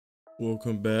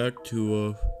Welcome back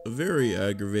to a very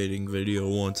aggravating video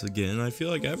once again. I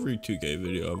feel like every 2K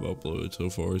video I've uploaded so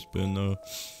far has been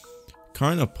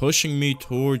kind of pushing me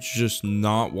towards just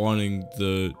not wanting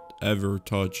to ever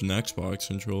touch an Xbox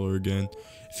controller again.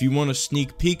 If you want a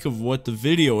sneak peek of what the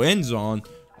video ends on,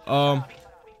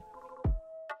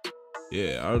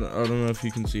 yeah, I don't know if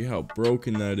you can see how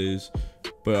broken that is,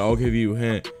 but I'll give you a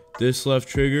hint. This left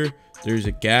trigger, there's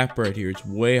a gap right here. It's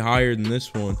way higher than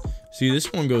this one. See,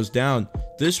 this one goes down.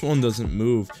 This one doesn't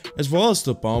move, as well as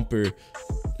the bumper.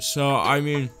 So, I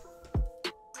mean,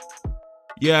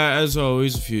 yeah, as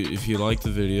always, if you like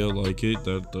the video, like it,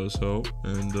 that does help.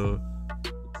 And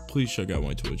please check out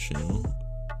my Twitch channel.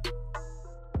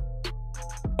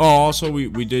 Oh, also,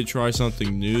 we did try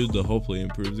something new to hopefully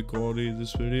improve the quality of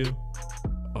this video.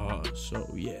 So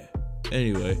yeah.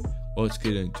 Anyway, let's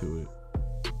get into it.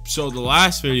 So the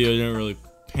last video didn't really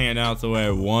pan out the way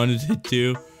I wanted it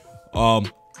to.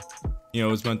 You know,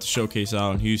 it was meant to showcase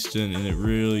Allan Houston, and it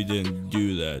really didn't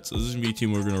do that. So this is the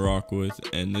team we're gonna rock with,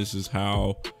 and this is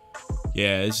how.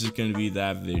 Yeah, this is gonna be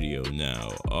that video now.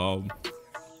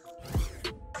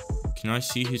 Can I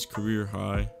see his career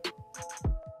high?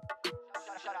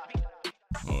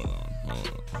 Hold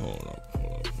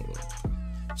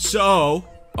on. So,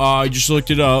 I just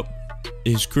looked it up.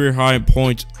 His career high in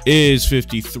points is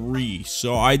 53.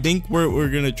 So I think we're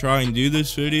gonna try and do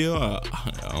this video. I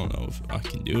don't know if I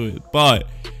can do it, but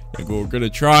I think what we're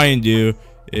gonna try and do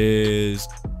is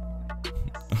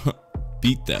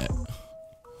beat that.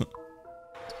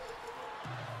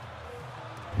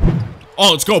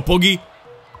 Oh, let's go, Boogie.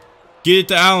 Get it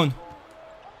to Allan.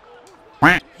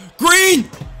 Green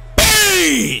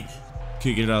bean.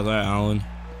 Can't get out of that, Allan.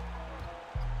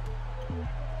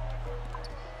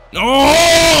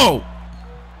 No!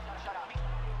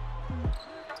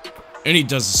 And he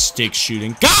does a stick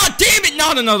shooting. God damn it!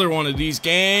 Not another one of these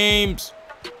games.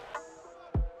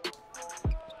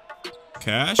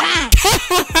 Cash.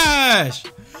 Cash.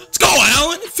 Let's go,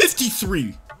 Allan.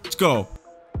 53. Let's go.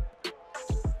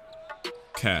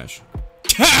 Cash.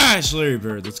 Cash, Larry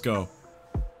Bird. Let's go.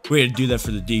 We had to do that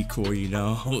for the decoy, you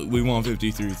know. We want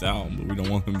 53,000, but we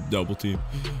don't want him to double team.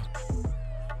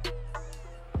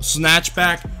 Snatch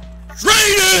back. Drain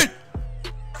it!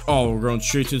 Oh, we're going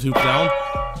straight to the hoop down.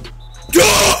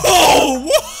 Go!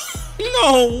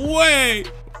 No way!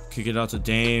 Kick it out to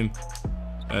Dame.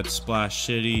 That's Splash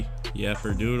City.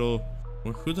 Yepper Doodle.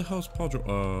 Who the hell's Paul?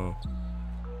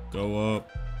 Go up.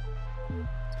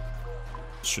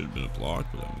 Should have been a block,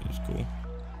 but I mean, it's cool.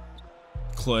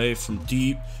 Clay from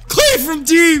deep. Clay from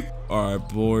deep! Alright,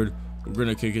 board. We're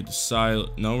gonna kick it to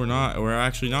Silent. No, we're not. We're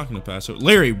actually not gonna pass it.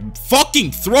 Larry,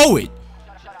 fucking throw it!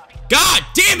 God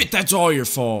damn it, that's all your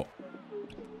fault.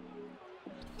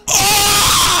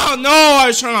 Oh no, I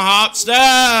was trying to hop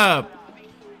step.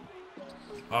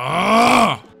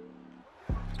 Ah.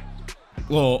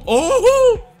 Well,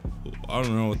 oh, I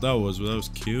don't know what that was, but that was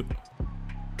cute.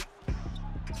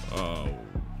 Oh,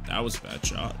 that was a bad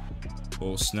shot.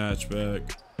 Little snatch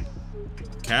back.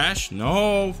 Cash?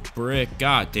 No. Brick.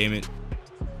 God damn it.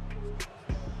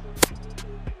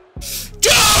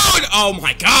 Dude! Oh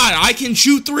my god, I can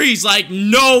shoot threes like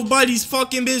nobody's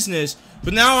fucking business.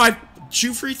 But now I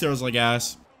shoot free throws like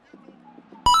ass.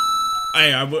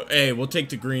 Hey, we'll take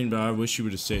the green, but I wish you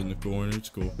would have stayed in the corner. It's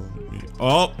cool.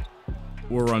 Oh,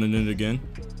 we're running it again.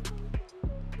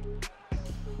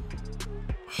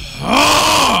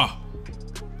 Ah!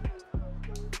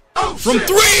 From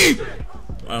three!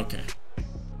 Okay.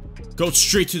 Go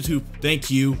straight to the hoop. Thank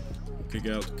you. Kick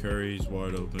out the Curry. He's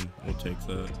wide open. We'll take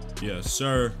that. Yes,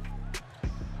 sir.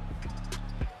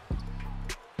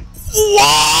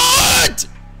 What?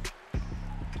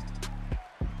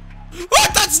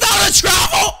 What? That's not a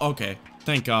travel! Okay.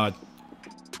 Thank God.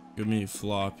 Give me a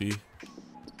floppy.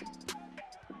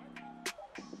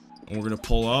 And we're gonna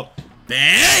pull up.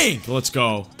 Bang! Let's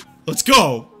go. Let's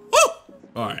go.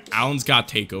 Alright, Allan's got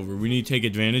takeover. We need to take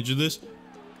advantage of this.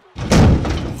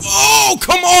 Oh,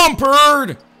 come on,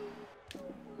 Bird!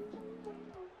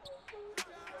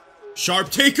 Sharp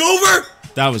takeover?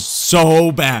 That was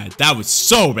so bad. That was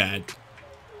so bad.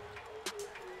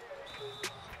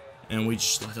 And we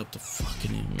just let up the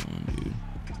fucking one, dude.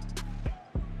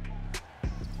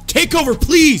 Takeover,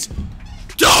 please!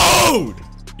 Dude!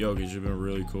 Yo, it would have been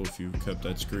really cool if you kept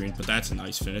that screen, but that's a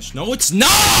nice finish. No, it's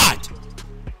not!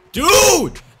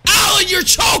 Dude! Allan, you're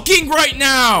choking right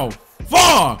now!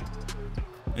 Fuck!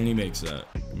 And he makes that.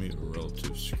 Give me a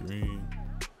relative screen.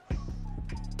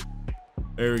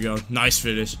 There we go. Nice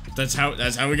finish. That's how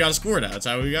we got scored at. That's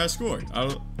how we got scored.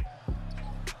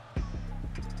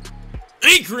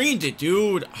 He greened it,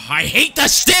 dude. I hate the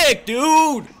stick,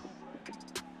 dude.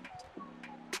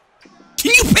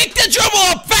 you pick the dribble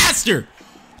up faster?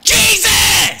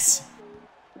 Jesus!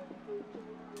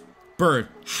 Bird,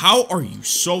 how are you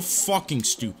so fucking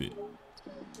stupid?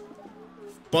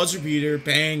 Buzzer beater,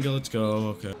 bang, let's go,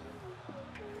 okay.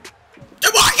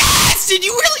 Come on, yes! Did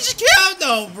you really just count?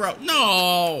 No, bro,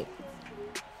 no.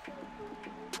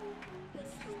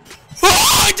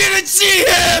 Oh, I didn't see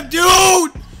him,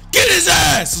 dude! Get his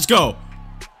ass! Let's go.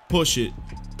 Push it.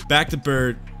 Back to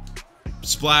Bird.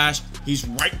 Splash. He's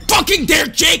right fucking there,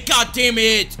 Jake,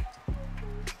 goddammit!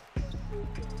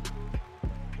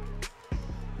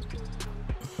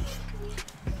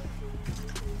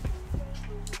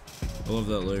 I love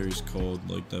that Larry's cold,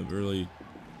 like that really.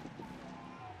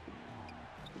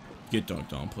 Get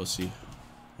dunked on, pussy.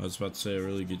 I was about to say it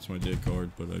really gets my dick hard,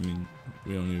 but I mean,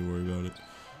 we don't need to worry about it.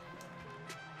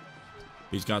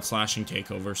 He's got slashing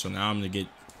takeover, so now I'm gonna get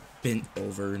bent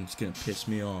over and it's gonna piss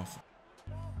me off.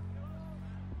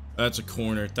 That's a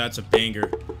corner, that's a banger.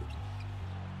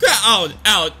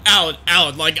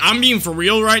 Out. Like, I'm being for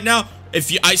real right now.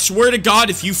 If you, I swear to God,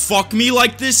 if you fuck me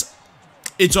like this,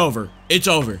 it's over. It's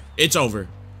over. It's over.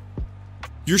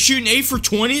 You're shooting 8 for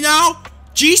 20 now?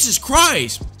 Jesus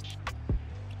Christ.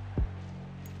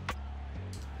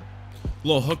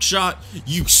 Little hook shot.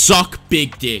 You suck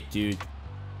big dick, dude.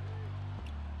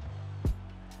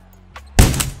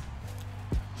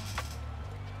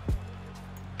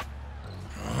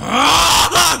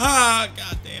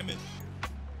 God damn it.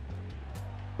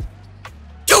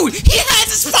 Dude, he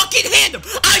has his fucking hand up.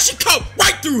 I should cut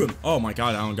right through him. Oh my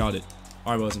God, Allan got it.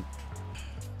 I wasn't.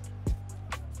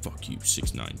 Fuck you,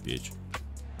 6'9", bitch.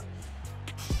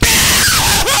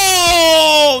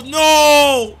 Oh,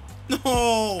 no.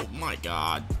 No, my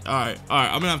God. Alright,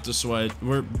 I'm gonna have to sweat.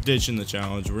 We're ditching the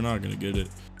challenge. We're not gonna get it.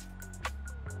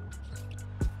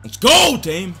 Let's go,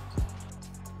 Dame.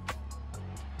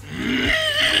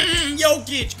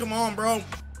 Jokic, come on, bro.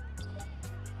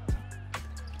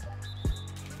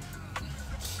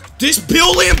 This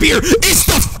Bill Lambier is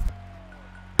the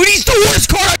but he's the worst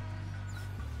card.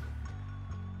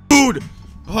 Dude.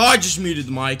 Oh, I just muted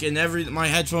the mic and my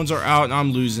headphones are out and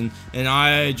I'm losing and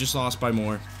I just lost by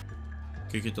more.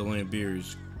 Kick it to Lambier.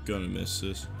 He's gonna miss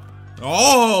this.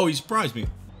 Oh, he surprised me.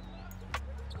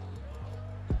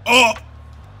 Oh,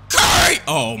 Curry!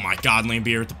 Oh my God,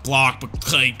 Lambier with the block, but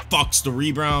Clay fucks the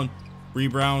rebound.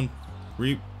 Rebound.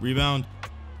 We're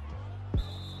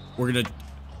gonna.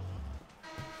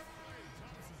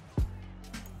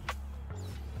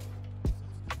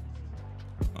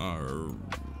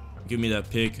 Give me that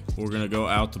pick. We're gonna go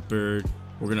out the Bird.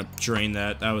 We're gonna drain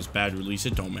that. That was bad release.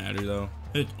 It don't matter though.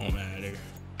 It don't matter.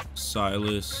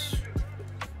 Silas.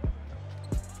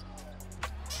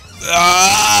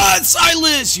 Ah,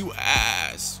 Silas, you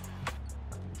ass.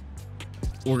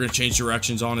 We're gonna change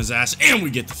directions on his ass, and we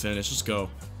get the finish. Let's go.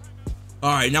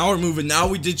 All right, now we're moving. Now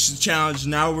we ditched the challenge.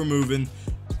 Now we're moving.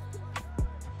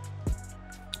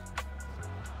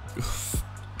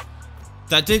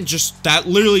 That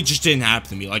literally just didn't happen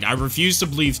to me. Like, I refuse to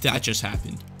believe that just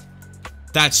happened.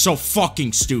 That's so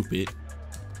fucking stupid.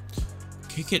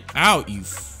 Kick it out, you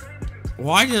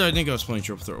why did I think I was playing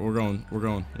triple threat? We're going.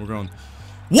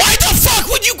 Why the fuck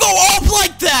would you go up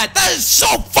like that? That is so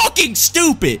fucking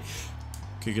stupid.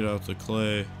 Kick it out to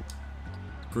Clay.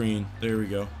 Green. There we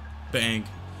go. Bang.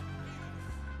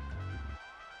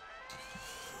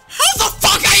 How the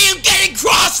fuck I am getting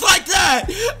crossed like that?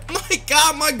 My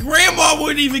God, my grandma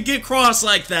wouldn't even get crossed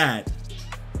like that.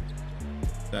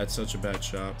 That's such a bad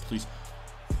shot. Please.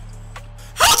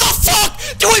 How the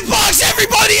fuck do we box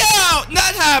everybody out? And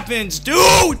that happens,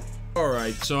 dude. All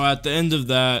right. So at the end of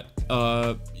that,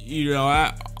 you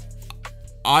know,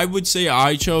 I would say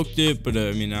I choked it, but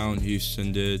I mean, Allan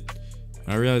Houston did.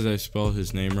 I realized I spelled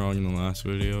his name wrong in the last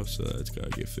video, so that's gotta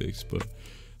get fixed.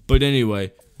 But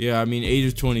anyway, yeah, I mean, 8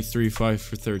 of 23, 5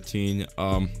 for 13.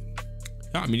 Yeah,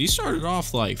 I mean, he started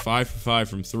off like 5 for 5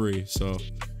 from 3, so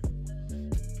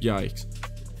yikes.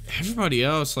 Everybody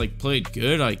else like played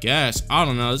good, I guess. I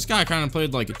don't know. This guy kind of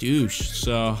played like a douche,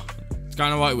 so it's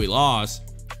kind of why we lost.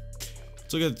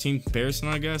 Let's look at the team comparison,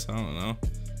 I guess. I don't know.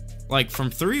 Like, from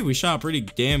 3, we shot pretty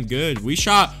damn good. We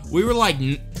were like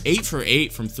 8 for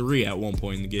 8 from 3 at one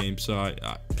point in the game. So,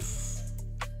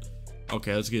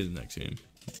 okay, let's get to the next game.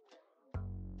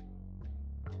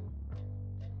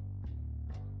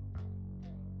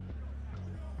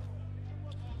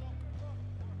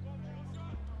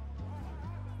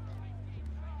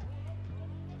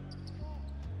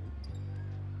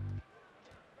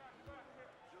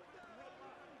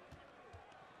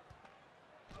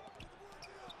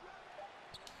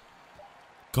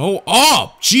 Go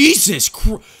up! Jesus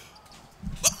Christ!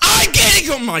 I'm getting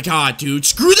Oh my god, dude.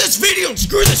 Screw this video and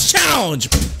screw this challenge.